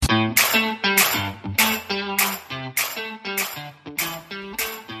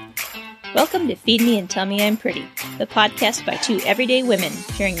Welcome to Feed Me and Tell Me I'm Pretty, the podcast by two everyday women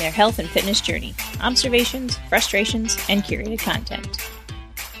sharing their health and fitness journey, observations, frustrations, and curated content.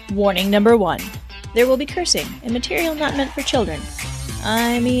 Warning number 1. There will be cursing and material not meant for children.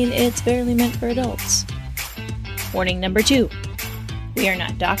 I mean, it's barely meant for adults. Warning number 2. We are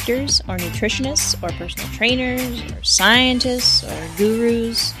not doctors or nutritionists or personal trainers or scientists or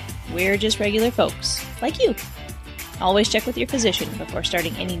gurus. We're just regular folks, like you. Always check with your physician before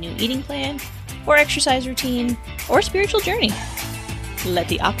starting any new eating plan, or exercise routine, or spiritual journey. Let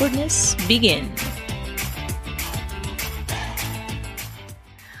the awkwardness begin.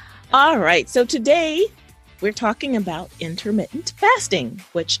 All right, so today we're talking about intermittent fasting,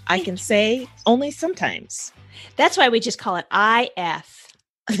 which I can say only sometimes. That's why we just call it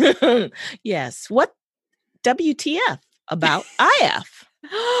IF. Yes, what WTF about IF?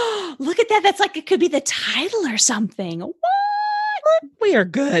 Look at that. That's like it could be the title or something. What? We are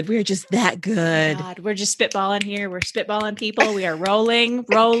good. We're just that good. God, we're just spitballing here. We're spitballing people. We are rolling.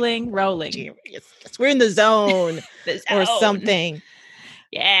 Yes, we're in the zone, or something.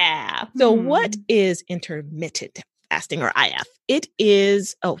 Yeah. So what is intermittent fasting or IF? It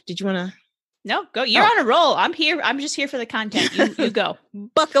is, did you want to? No, go. You're on a roll. I'm here. I'm just here for the content. You go.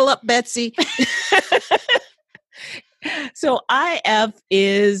 Buckle up, Betsy. So IF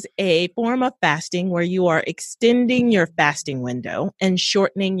is a form of fasting where you are extending your fasting window and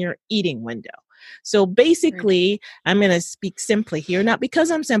shortening your eating window. So basically, I'm going to speak simply here, not because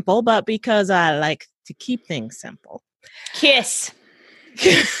I'm simple, but because I like to keep things simple. Kiss.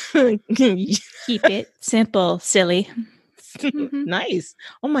 Keep it simple, silly. Nice.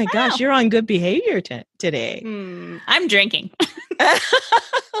 Oh my gosh, you're on good behavior today. I'm drinking.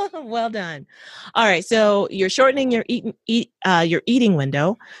 Well done. All right, so you're shortening your eating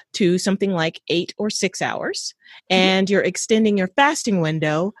window to something like 8 or 6 hours, and you're extending your fasting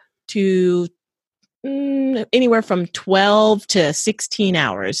window to anywhere from 12 to 16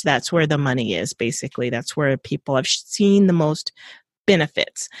 hours. That's where the money is, basically. That's where people have seen the most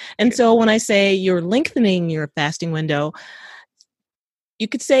benefits. And so when I say you're lengthening your fasting window, you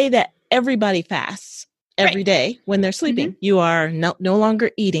could say that everybody fasts every day when they're sleeping. You are no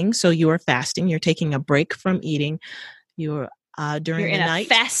longer eating, so you are fasting. You're taking a break from eating. You're during the night. You're in a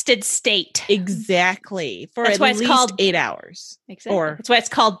fasted state. Exactly. For That's at why it's least called 8 hours. Exactly. That's why it's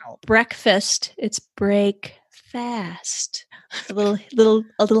called breakfast. It's break fast. A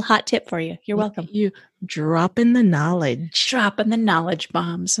little hot tip for you. You're welcome. You dropping the knowledge. Dropping the knowledge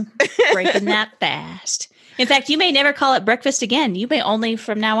bombs. Breaking that fast. In fact, you may never call it breakfast again. You may only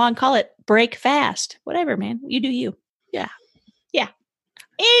from now on call it break fast. Whatever, man. You do you. Yeah.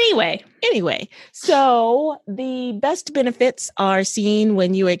 Anyway, so the best benefits are seen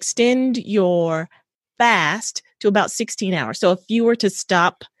when you extend your fast to about 16 hours. So if you were to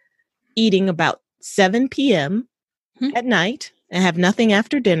stop eating about 7 p.m. at night and have nothing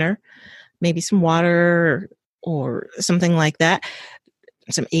after dinner, maybe some water or something like that,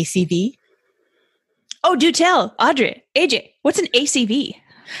 some ACV. Oh, do tell, Audrey, AJ, what's an ACV?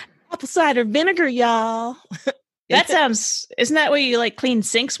 Apple cider vinegar, y'all. That sounds, isn't that what you like clean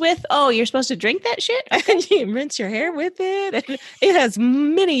sinks with? Oh, you're supposed to drink that shit? And you rinse your hair with it. It has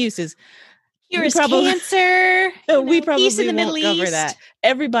many uses. Cures cancer. We probably peace in the Middle won't cover East. that.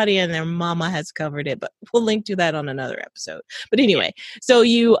 Everybody and their mama has covered it, but we'll link to that on another episode. But anyway, so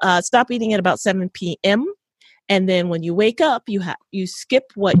you stop eating at about 7 p.m. And then when you wake up, you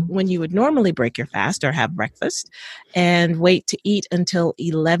skip when you would normally break your fast or have breakfast and wait to eat until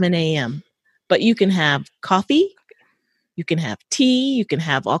 11 a.m. But you can have coffee, you can have tea, you can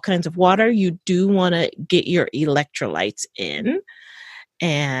have all kinds of water. You do want to get your electrolytes in.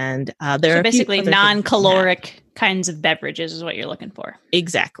 And there are basically non-caloric kinds of beverages is what you're looking for.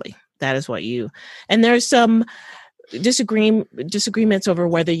 Exactly. That is what and there's some disagreements over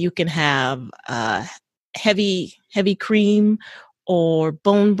whether you can have heavy cream or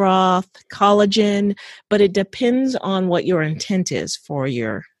bone broth, collagen, but it depends on what your intent is for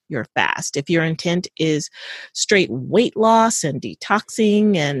your fast. If your intent is straight weight loss and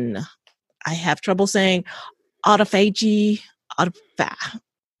detoxing, and I have trouble saying autophagy, I'm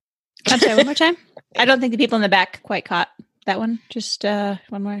sorry, one more time. I don't think the people in the back quite caught that one. Just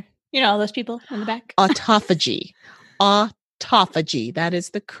one more. Those people in the back. Autophagy. Autophagy. That is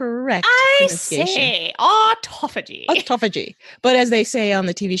the correct pronunciation. Say autophagy. Autophagy. But as they say on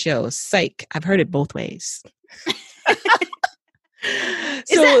the TV show, psych. I've heard it both ways. Is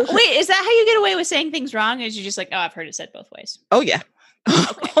that how you get away with saying things wrong? Is you just like, oh, I've heard it said both ways? Oh, yeah.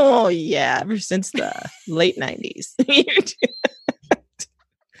 Okay. Oh, yeah. Ever since the late 90s.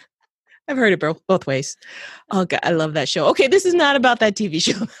 I've heard it both ways. Oh, God, I love that show. Okay, this is not about that TV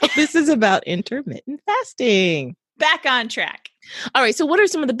show. This is about intermittent fasting. Back on track. All right, so what are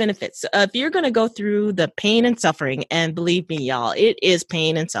some of the benefits? If you're going to go through the pain and suffering, and believe me, y'all, it is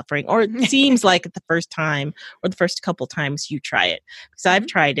pain and suffering, or it seems like it the first time or the first couple times you try it, because I've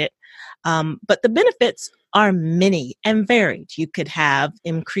tried it. But the benefits are many and varied. You could have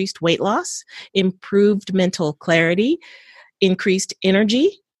increased weight loss, improved mental clarity, increased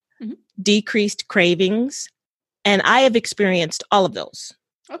energy, decreased cravings, and I have experienced all of those.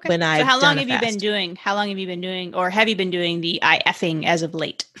 Okay. When so how long have you been doing, or have you been doing the IFing as of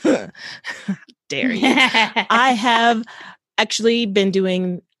late? Dare you. I have actually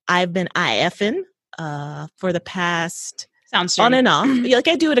been I've been IFing for the past Sounds on and off. Like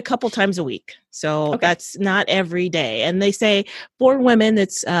I do it a couple times a week. So that's not every day. And they say for women,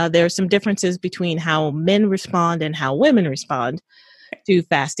 it's there's some differences between how men respond and how women respond to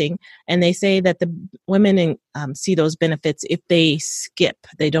fasting. And they say that the women see those benefits if they skip,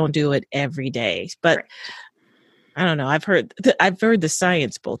 they don't do it every day. But I don't know. I've heard the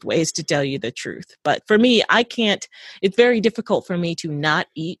science both ways, to tell you the truth. But for me, it's very difficult for me to not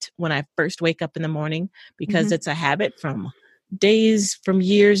eat when I first wake up in the morning, because it's a habit from years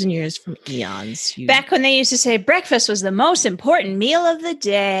and years, from eons. Back when they used to say breakfast was the most important meal of the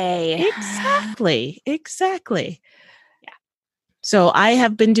day. Exactly. So I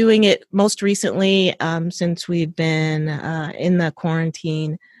have been doing it most recently since we've been in the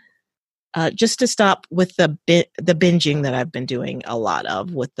quarantine, just to stop with the binging that I've been doing a lot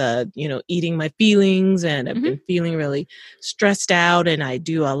of, with the, eating my feelings, and I've been feeling really stressed out, and I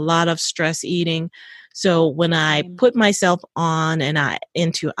do a lot of stress eating. So when I put myself on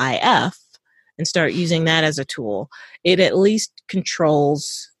into IF and start using that as a tool, it at least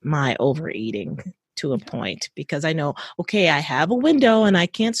controls my overeating to a point, because I know, okay, I have a window and I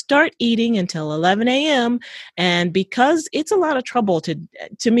can't start eating until 11 a.m. And because it's a lot of trouble to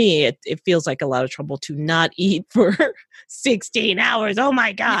me, it feels like a lot of trouble to not eat for 16 hours. Oh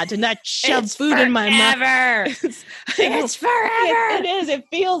my God, to not shove food in my mouth. It's forever. It is. It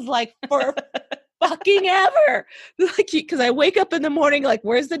feels like for fucking ever. Like, because I wake up in the morning like,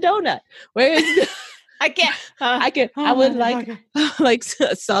 where's the donut? Where is the... I would like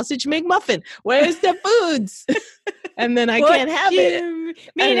a sausage McMuffin. Where's the foods? And then I can't have it.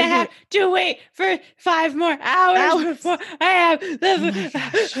 I have to wait for 5 more hours before I have the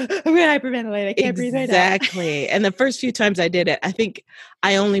I'm going to hyperventilate. I can't breathe right now. Exactly. And the first few times I did it, I think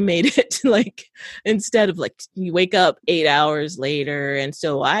I only made it instead of you wake up 8 hours later. And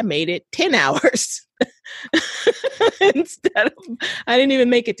so I made it 10 hours. I didn't even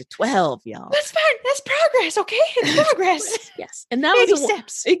make it to 12, y'all. That's fine. That's progress. Okay. It's progress. Yes. And that Baby was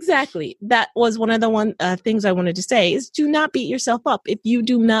steps. Exactly. That was one of the things I wanted to say, is do not beat yourself up if you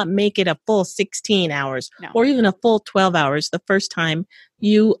do not make it a full 16 hours or even a full 12 hours the first time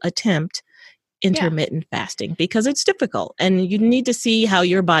you attempt intermittent fasting, because it's difficult and you need to see how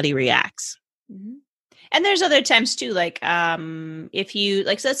your body reacts. Mm-hmm. And there's other times too, if you,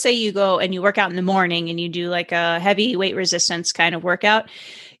 so let's say you go and you work out in the morning and you do a heavy weight resistance kind of workout,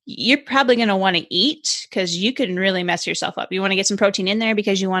 you're probably going to want to eat, because you can really mess yourself up. You want to get some protein in there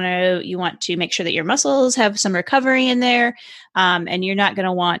because you want to make sure that your muscles have some recovery in there. And you're not going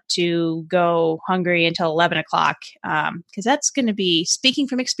to want to go hungry until 11 o'clock. Because that's going to be, speaking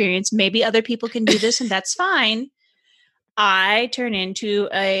from experience, maybe other people can do this and that's fine. I turn into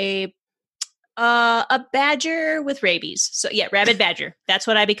a badger with rabies. So rabid badger. That's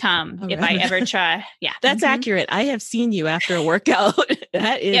what I become if I ever try. Yeah, that's accurate. I have seen you after a workout.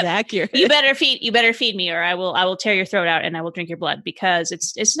 That is accurate. You better feed me, or I will tear your throat out and I will drink your blood, because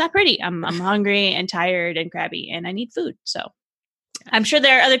it's not pretty. I'm hungry and tired and crabby and I need food. So I'm sure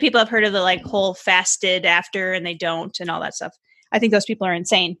there are other people have heard of the whole fasted after and they don't and all that stuff. I think those people are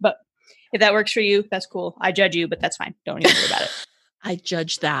insane. But if that works for you, that's cool. I judge you, but that's fine. Don't even worry about it. I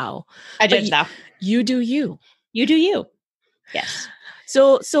judge thou. You do you. You do you. Yes.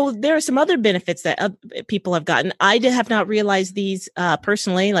 So there are some other benefits that people have gotten. I have not realized these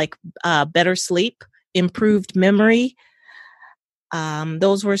personally, like better sleep, improved memory.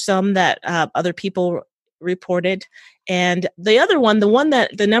 Those were some that other people reported. And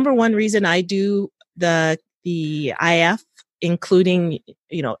the number one reason I do the IF, including,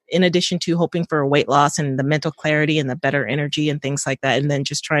 in addition to hoping for weight loss and the mental clarity and the better energy and things like that, and then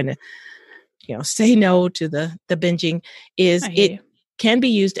just trying to, say no to the binging, is it can be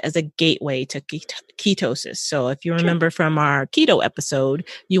used as a gateway to ketosis. So if you remember from our keto episode,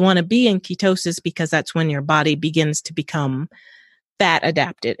 you want to be in ketosis because that's when your body begins to become fat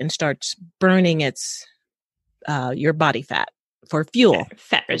adapted and starts burning your body fat. for fuel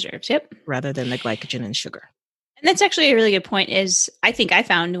Fat reserves. Yep. rather than the glycogen and sugar. And that's actually a really good point. Is I think I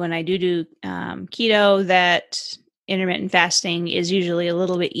found when I do keto that intermittent fasting is usually a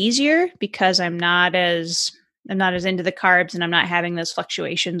little bit easier because I'm not as into the carbs and I'm not having those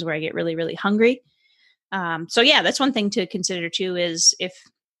fluctuations where I get really, really hungry. So yeah, that's one thing to consider too, is if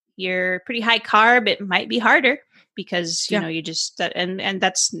you're pretty high carb, it might be harder because, you know, you just, and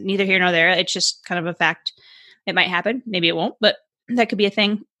that's neither here nor there. It's just kind of a fact. It might happen. Maybe it won't, but that could be a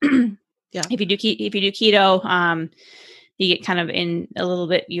thing. Yeah. If you do keto, you get kind of in a little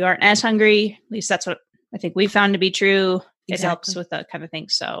bit, you aren't as hungry. At least that's what I think we found to be true. It helps with that kind of thing.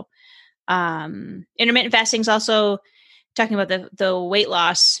 So, intermittent fasting is also talking about the weight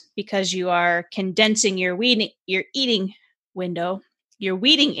loss because you are condensing your eating window.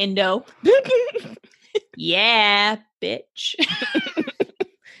 Yeah, bitch.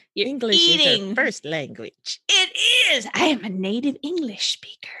 English is your first language. It is. I am a native English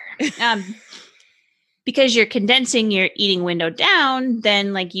speaker. Because you're condensing your eating window down,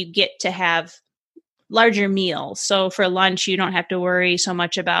 then like you get to have larger meals. So for lunch, you don't have to worry so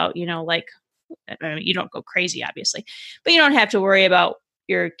much about, you know, like, you don't go crazy, obviously, but you don't have to worry about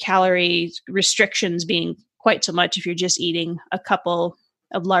your calorie restrictions being quite so much if you're just eating a couple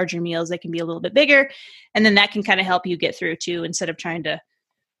of larger meals. They can be a little bit bigger. And then that can kind of help you get through too, instead of trying to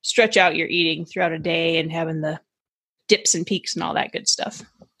stretch out your eating throughout a day and having the dips and peaks and all that good stuff.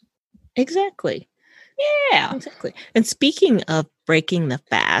 Exactly. Yeah. Exactly. And speaking of breaking the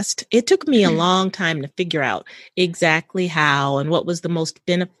fast, it took me a long time to figure out exactly how and what was the most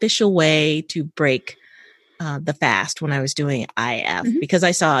beneficial way to break the fast when I was doing IF, because I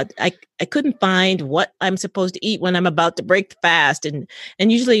saw I couldn't find what I'm supposed to eat when I'm about to break the fast. And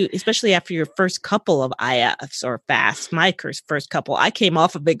usually, especially after your first couple of IFs or fasts, my first couple, I came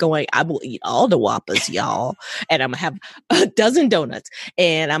off of it going, I will eat all the Whoppers, y'all. And I'm going to have a dozen donuts.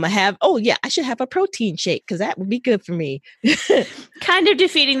 And I'm going to have, I should have a protein shake because that would be good for me. Kind of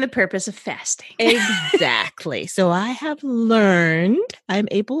defeating the purpose of fasting. Exactly. So I have learned, I'm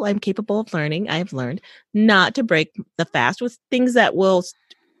capable of learning. I've learned not to break the fast with things that will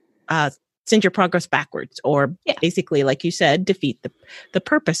send your progress backwards or basically, like you said, defeat the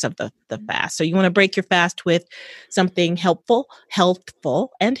purpose of the fast. So you want to break your fast with something healthful,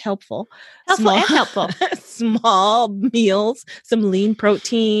 small meals, some lean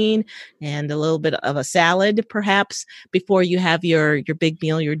protein, and a little bit of a salad, perhaps, before you have your big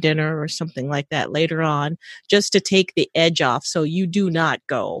meal, your dinner or something like that later on, just to take the edge off so you do not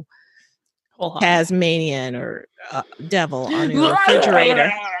go Tasmanian or devil on your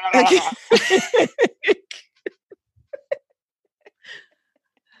refrigerator.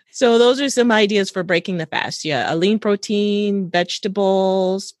 So those are some ideas for breaking the fast. Yeah, a lean protein,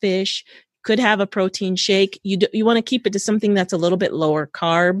 vegetables, fish. Could have a protein shake. You want to keep it to something that's a little bit lower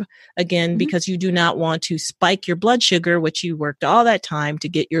carb, again, because you do not want to spike your blood sugar, which you worked all that time to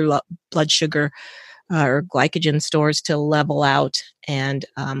get your blood sugar or glycogen stores to level out. And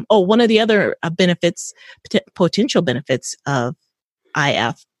one of the other potential benefits of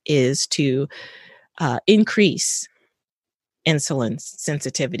IF is to increase insulin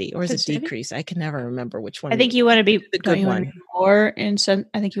sensitivity, or is it decrease? I can never remember which one. I think you want to be the good one. More I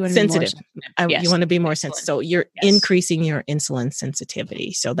think you want to sensitive. Be more you want to be more sensitive. So you're increasing your insulin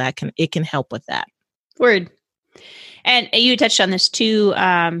sensitivity. So it can help with that. Word. And you touched on this too.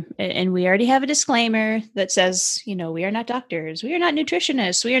 And we already have a disclaimer that says, you know, we are not doctors. We are not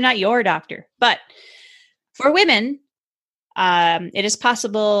nutritionists. We are not your doctor. But for women, it is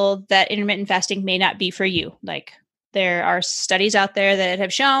possible that intermittent fasting may not be for you. Like, there are studies out there that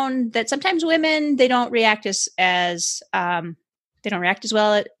have shown that sometimes women, they don't react as well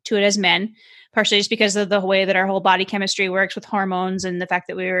to it as men, partially just because of the way that our whole body chemistry works with hormones and the fact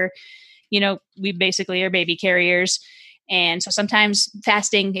that we basically are baby carriers. And so sometimes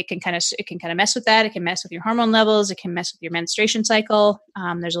fasting, it can kind of mess with that. It can mess with your hormone levels. It can mess with your menstruation cycle.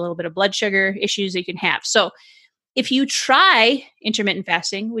 There's a little bit of blood sugar issues that you can have. So if you try intermittent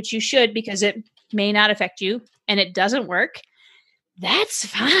fasting, which you should, because it may not affect you and it doesn't work, that's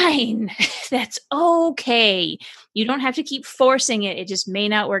fine. That's okay. You don't have to keep forcing it. It just may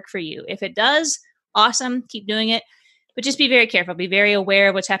not work for you. If it does, awesome. Keep doing it. But just be very careful. Be very aware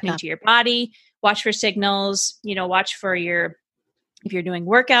of what's happening to your body. Watch for signals. Watch for if you're doing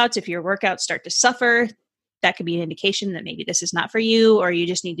workouts, if your workouts start to suffer, that could be an indication that maybe this is not for you, or you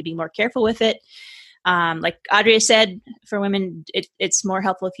just need to be more careful with it. Like Audrey said, for women, it's more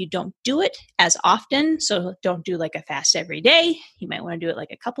helpful if you don't do it as often. So don't do like a fast every day. You might want to do it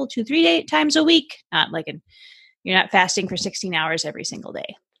like a couple, 2-3 times a week. Not like you're not fasting for 16 hours every single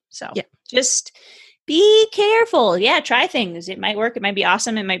day. So just Be careful. Yeah, try things. It might work. It might be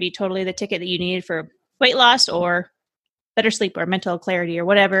awesome. It might be totally the ticket that you needed for weight loss or better sleep or mental clarity or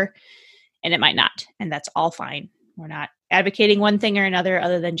whatever. And it might not. And that's all fine. We're not advocating one thing or another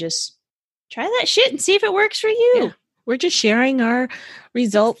other than just try that shit and see if it works for you. Yeah. We're just sharing our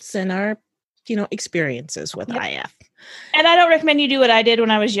results and our, experiences with IF. And I don't recommend you do what I did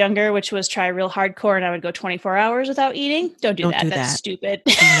when I was younger, which was try real hardcore and I would go 24 hours without eating. Don't do that. That's stupid.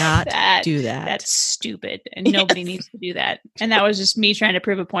 Do not do that. That's stupid. And nobody needs to do that. And that was just me trying to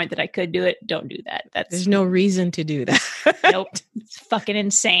prove a point that I could do it. Don't do that. There's no reason to do that. Nope. It's fucking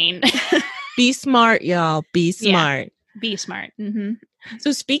insane. Be smart, y'all. Be smart. Yeah, be smart. Mm-hmm.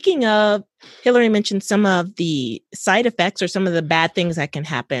 So speaking of, Hillary mentioned some of the side effects or some of the bad things that can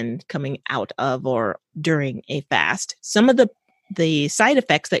happen coming out of or during a fast. Some of the side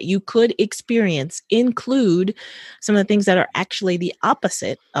effects that you could experience include some of the things that are actually the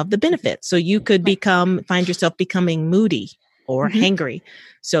opposite of the benefits. So you could find yourself becoming moody or hangry.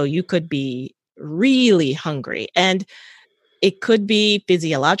 So you could be really hungry. And it could be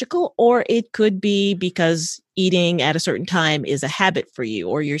physiological, or it could be because eating at a certain time is a habit for you,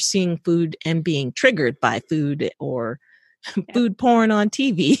 or you're seeing food and being triggered by food, or food porn on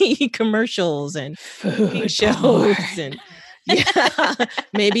TV, commercials and food shows. And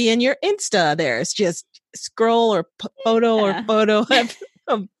maybe in your Insta, there's just scroll or photo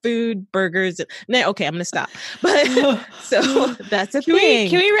of food, burgers. Okay, I'm going to stop. But so that's a thing.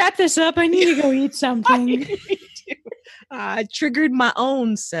 Can we wrap this up? I need to go eat something. I triggered my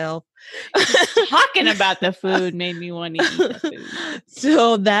own self. Talking about the food made me want to eat the food.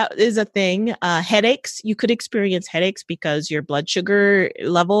 So that is a thing. Headaches. You could experience headaches because your blood sugar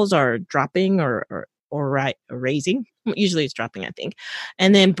levels are dropping or raising. Usually it's dropping, I think.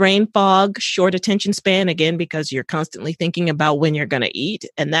 And then brain fog, short attention span, again, because you're constantly thinking about when you're going to eat.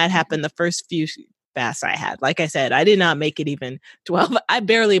 And that happened the first few fasts I had. Like I said, I did not make it even 12. I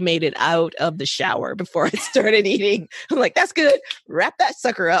barely made it out of the shower before I started eating. I'm like, that's good. Wrap that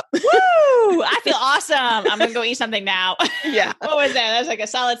sucker up. Woo! I feel awesome. I'm going to go eat something now. Yeah. What was that? That was like a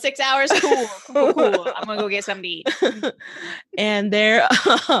solid 6 hours. Cool. I'm going to go get something to eat. And there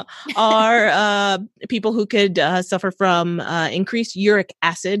are people who could suffer from increased uric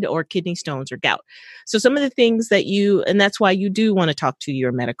acid or kidney stones or gout. So some of the things that and that's why you do want to talk to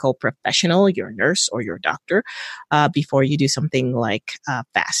your medical professional, your nurse or your doctor, before you do something like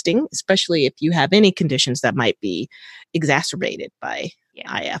fasting, especially if you have any conditions that might be exacerbated by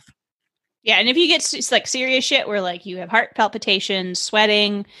IF. Yeah, and if you get like serious shit where like you have heart palpitations,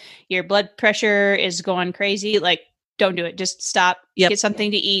 sweating, your blood pressure is going crazy, like don't do it. Just stop, get something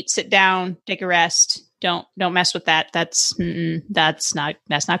to eat, sit down, take a rest. Don't mess with that. That's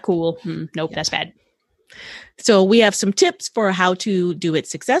not cool. Nope, that's bad. So we have some tips for how to do it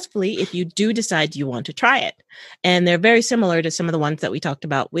successfully if you do decide you want to try it. And they're very similar to some of the ones that we talked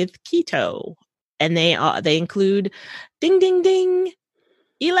about with keto. And they include ding, ding, ding,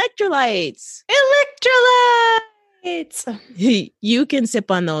 electrolytes. You can sip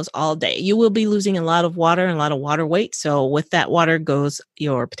on those all day. You will be losing a lot of water and a lot of water weight. So with that water goes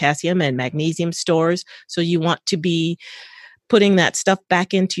your potassium and magnesium stores. So you want to be putting that stuff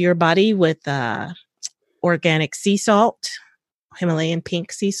back into your body with organic sea salt, Himalayan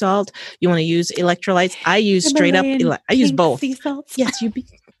pink sea salt. You want to use electrolytes. I use straight up. I use both. Sea salts. Yes,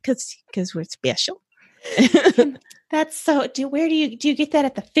 because we're special. That's so. Where do you get that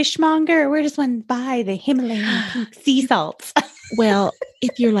at the fishmonger, or where does one buy the Himalayan pink sea salts? Well,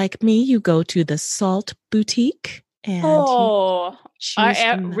 if you're like me, you go to the salt boutique and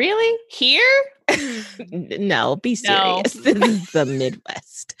really here? No, be serious. No. This is the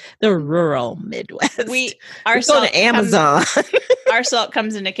Midwest, the rural Midwest. Our go to Amazon. Our salt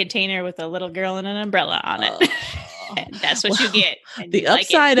comes in a container with a little girl and an umbrella on it. And that's what you get. The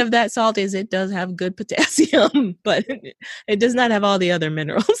upside of that salt is it does have good potassium, but it does not have all the other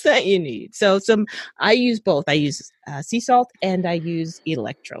minerals that you need. So I use both. I use sea salt and I use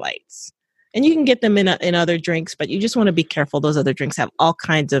electrolytes. And you can get them in other drinks, but you just want to be careful. Those other drinks have all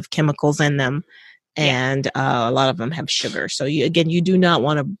kinds of chemicals in them, and a lot of them have sugar. So you do not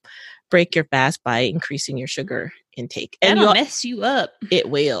want to break your fast by increasing your sugar intake. And that'll mess you up. It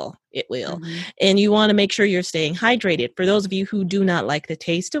will. Mm-hmm. And you want to make sure you're staying hydrated. For those of you who do not like the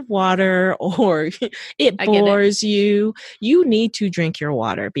taste of water or it bores you, you need to drink your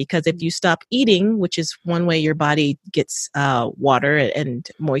water, because if you stop eating, which is one way your body gets water and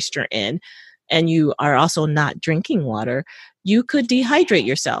moisture in, and you are also not drinking water, you could dehydrate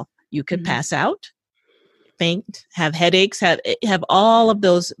yourself. You could pass out, faint, have headaches, have all of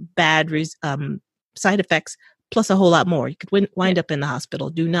those bad side effects, plus a whole lot more. You could wind up in the hospital.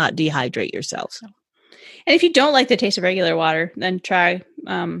 Do not dehydrate yourself. And if you don't like the taste of regular water, then try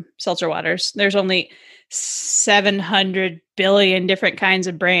seltzer waters. There's only 700 billion different kinds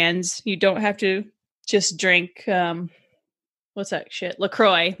of brands. You don't have to just drink what's that shit?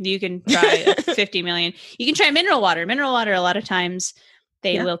 LaCroix. You can try 50 million. You can try mineral water. Mineral water, a lot of times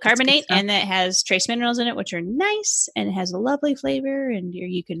they will carbonate, and it has trace minerals in it, which are nice, and it has a lovely flavor. And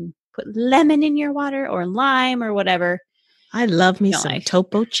you can put lemon in your water or lime or whatever. I love me some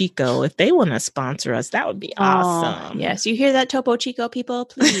Topo Chico. If they want to sponsor us, that would be awesome. Yes, you hear that, Topo Chico people?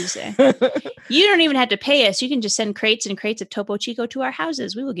 Please. You don't even have to pay us. You can just send crates and crates of Topo Chico to our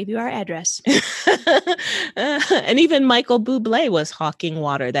houses. We will give you our address. And even Michael Bublé was hawking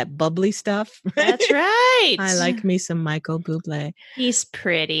water, that bubbly stuff. That's right. I like me some Michael Bublé. He's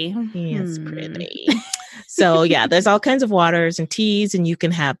pretty. He is pretty. So yeah, there's all kinds of waters and teas, and you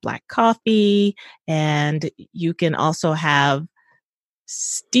can have black coffee, and you can also have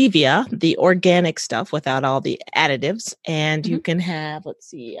stevia, the organic stuff without all the additives. And you can have, let's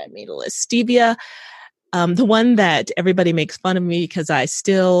see, I made a list. Stevia, the one that everybody makes fun of me because I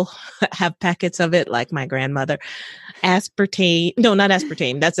still have packets of it, like my grandmother. Aspartame. No, not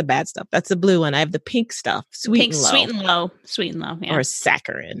aspartame. That's the bad stuff. That's the blue one. I have the pink stuff. Sweet and low. Yeah. Or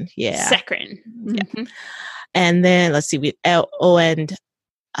saccharin. Yeah. Saccharin. Mm-hmm. And then let's see.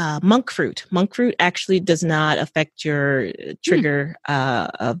 Monk fruit. Monk fruit actually does not affect your trigger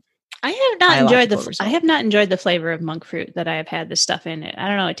of. I have not enjoyed the flavor of monk fruit that I have had this stuff in it. I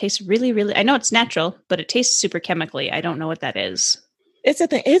don't know. It tastes really, really. I know it's natural, but it tastes super chemically. I don't know what that is. It's a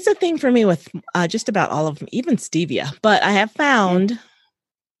thing. It's a thing for me with just about all of them, even stevia. But I have found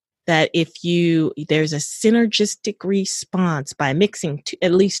that there's a synergistic response by mixing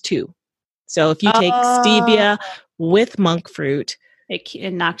at least two. So if you take stevia with monk fruit,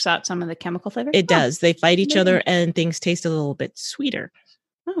 it knocks out some of the chemical flavor. It does. They fight each other, and things taste a little bit sweeter.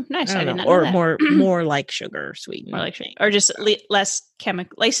 Oh, nice! I did not or know that. more like sugar, sweet, more like sugar, or just less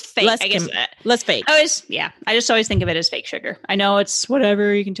chemical, less fake. I guess less fake. I just always think of it as fake sugar. I know it's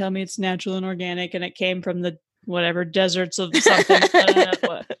whatever. You can tell me it's natural and organic, and it came from the whatever deserts of something.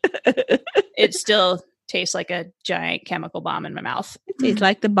 It still tastes like a giant chemical bomb in my mouth. It tastes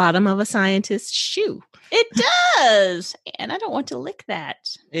like the bottom of a scientist's shoe. It does, and I don't want to lick that.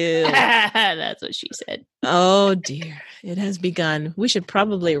 Ew. That's what she said. Oh dear, it has begun. We should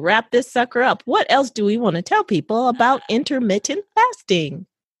probably wrap this sucker up. What else do we want to tell people about intermittent fasting?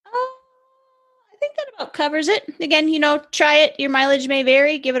 I think that about covers it. Again, try it. Your mileage may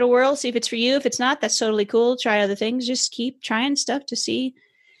vary. Give it a whirl. See if it's for you. If it's not, that's totally cool. Try other things. Just keep trying stuff to see.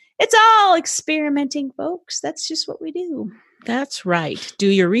 It's all experimenting, folks. That's just what we do. That's right. Do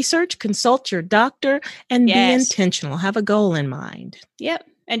your research, consult your doctor, and be intentional. Have a goal in mind. Yep.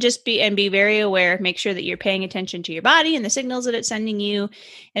 And just be very aware. Make sure that you're paying attention to your body and the signals that it's sending you.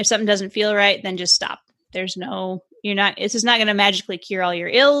 And if something doesn't feel right, then just stop. This is not going to magically cure all your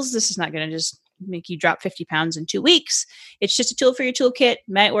ills. This is not going to just make you drop 50 pounds in 2 weeks. It's just a tool for your toolkit.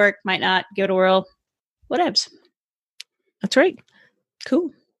 Might work, might not. Give it a whirl. Whatevs. That's right.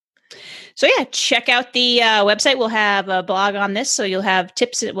 Cool. So check out the website. We'll have a blog on this. So you'll have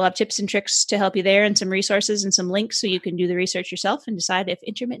tips. We'll have tips and tricks to help you there, and some resources and some links so you can do the research yourself and decide if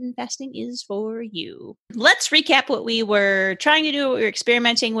intermittent fasting is for you. Let's recap what we were trying to do, what we were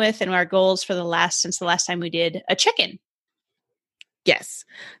experimenting with, and our goals for since the last time we did a check-in. Yes.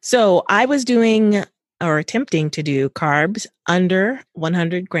 So I was doing or attempting to do carbs under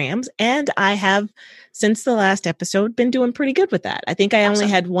 100 grams. And I have, since the last episode, been doing pretty good with that. I think I only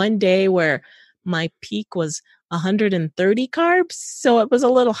had one day where my peak was 130 carbs. So it was a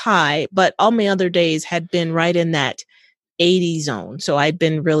little high, but all my other days had been right in that 80 zone. So I've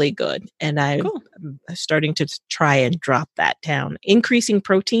been really good. And I'm starting to try and drop that down. Increasing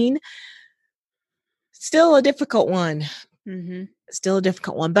protein, still a difficult one. Mm-hmm. Still a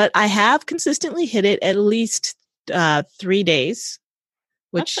difficult one, but I have consistently hit it at least 3 days,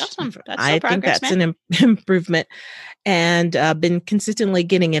 which that's awesome. I think that's an improvement, and been consistently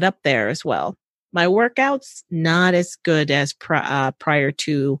getting it up there as well. My workouts, not as good as prior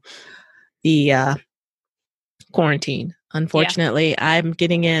to the quarantine. Unfortunately, I'm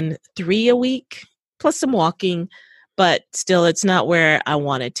getting in 3 a week plus some walking, but still it's not where I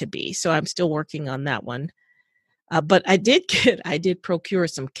want it to be. So I'm still working on that one. But I did procure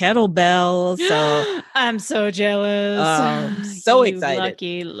some kettlebells. So I'm so jealous. So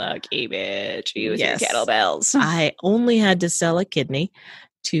excited. Lucky bitch. Using kettlebells. I only had to sell a kidney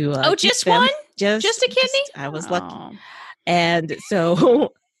to just one? Just a kidney? I was lucky. And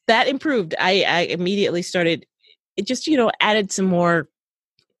so that improved. I immediately started, it just, added some more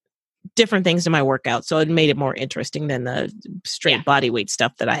different things to my workout. So it made it more interesting than the straight body weight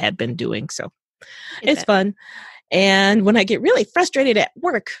stuff that I had been doing. So It's fun. And when I get really frustrated at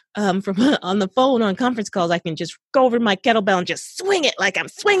work from on the phone on conference calls, I can just go over to my kettlebell and just swing it like I'm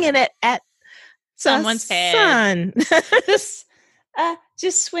swinging it at someone's head.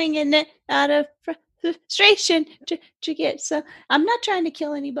 Just swinging it out of frustration to get some. I'm not trying to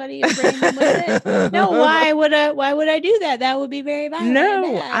kill anybody or brain them with it. No, why would I do that? That would be very violent.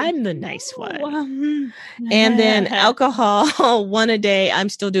 No, I'm the nice one. And then alcohol, 1 a day. I'm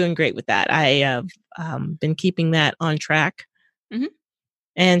still doing great with that. I have been keeping that on track. Mm-hmm.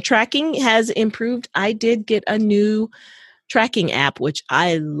 And tracking has improved. I did get a new tracking app, which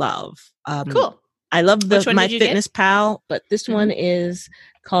I love. Cool. I love the My Fitness get? Pal, but this one is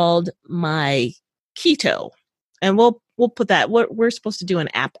called My Keto. And we'll put that. We're supposed to do an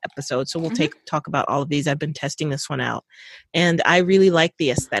app episode, so we'll talk about all of these. I've been testing this one out, and I really like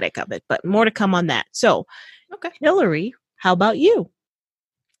the aesthetic of it, but more to come on that. So, okay. Hillary, how about you?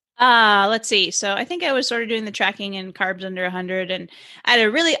 Let's see. So I think I was sort of doing the tracking and carbs under 100, and I had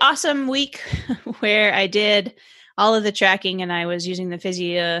a really awesome week where I did all of the tracking, and I was using the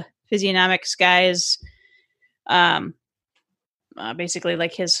Physionomics guys, basically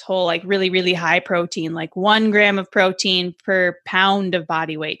like his whole like really, really high protein, like 1 gram of protein per pound of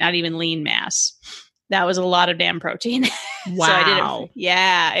body weight, not even lean mass. That was a lot of damn protein. Wow. So I did it.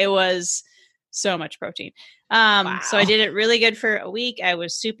 Yeah, it was so much protein. Wow. So I did it really good for a week. I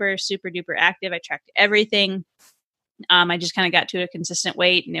was super, super duper active. I tracked everything. I just kind of got to a consistent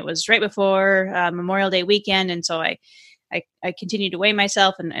weight, and it was right before Memorial Day weekend. And so I continued to weigh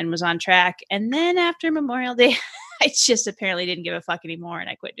myself and was on track. And then after Memorial Day, I just apparently didn't give a fuck anymore, and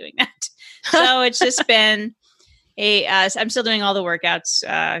I quit doing that. So it's just been I'm still doing all the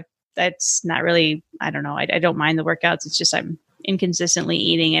workouts. That's not really, I don't know. I don't mind the workouts. It's just I'm inconsistently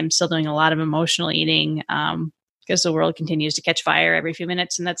eating. I'm still doing a lot of emotional eating because the world continues to catch fire every few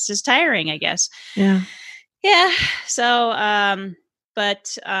minutes, and that's just tiring, I guess. Yeah. Yeah. So,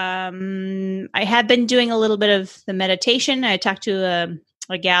 but I have been doing a little bit of the meditation. I talked to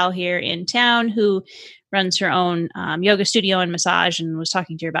a gal here in town who runs her own yoga studio and massage, and was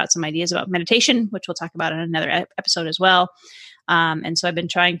talking to her about some ideas about meditation, which we'll talk about in another episode as well. And so I've been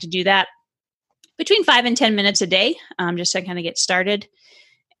trying to do that between 5 and 10 minutes a day, just to kind of get started.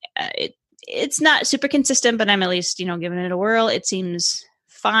 It's not super consistent, but I'm at least, giving it a whirl. It seems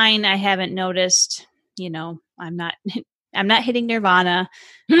fine. I haven't noticed, I'm not hitting nirvana.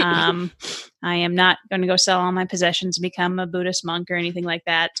 I am not going to go sell all my possessions and become a Buddhist monk or anything like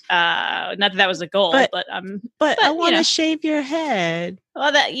that. Not that that was the goal, but I want to shave your head.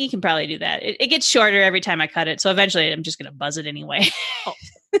 Well, that you can probably do that. It gets shorter every time I cut it. So eventually I'm just going to buzz it anyway.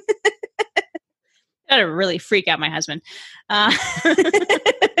 That'd really freak out my husband.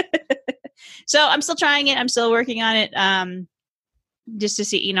 So I'm still trying it. I'm still working on it. Just to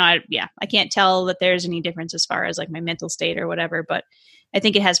see, I can't tell that there's any difference as far as like my mental state or whatever, but I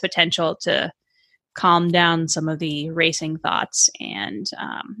think it has potential to calm down some of the racing thoughts. And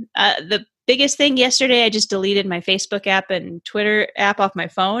the biggest thing yesterday, I just deleted my Facebook app and Twitter app off my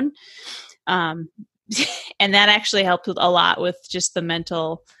phone. And that actually helped a lot with just the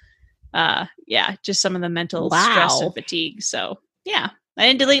mental, just some of the mental stress and fatigue. So yeah. I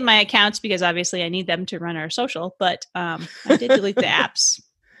didn't delete my accounts because obviously I need them to run our social, but I did delete the apps.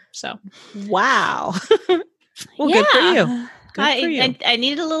 So, wow. Well, good for you. Good for you. I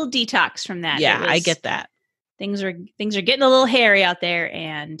needed a little detox from that. Yeah, I get that. Things are getting a little hairy out there,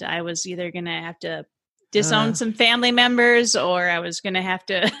 and I was either going to have to disown some family members, or I was going to have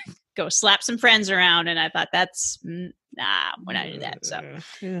to go slap some friends around. And I thought we're not going to do that. So,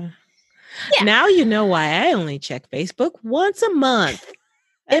 yeah. Now you know why I only check Facebook once a month.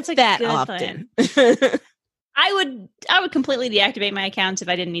 That's if that often. I would completely deactivate my accounts if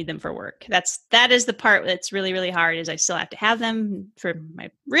I didn't need them for work. That is the part that's really, really hard, is I still have to have them for my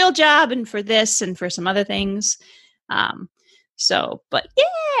real job and for this and for some other things. But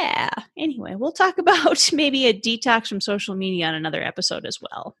yeah, anyway, we'll talk about maybe a detox from social media on another episode as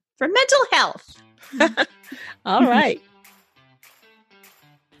well for mental health. All right.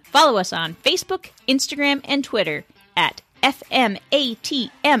 Follow us on Facebook, Instagram, and Twitter at FMATMIP.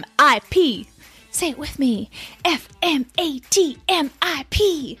 Say it with me. FMATMIP.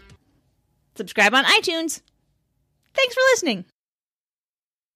 Subscribe on iTunes. Thanks for listening.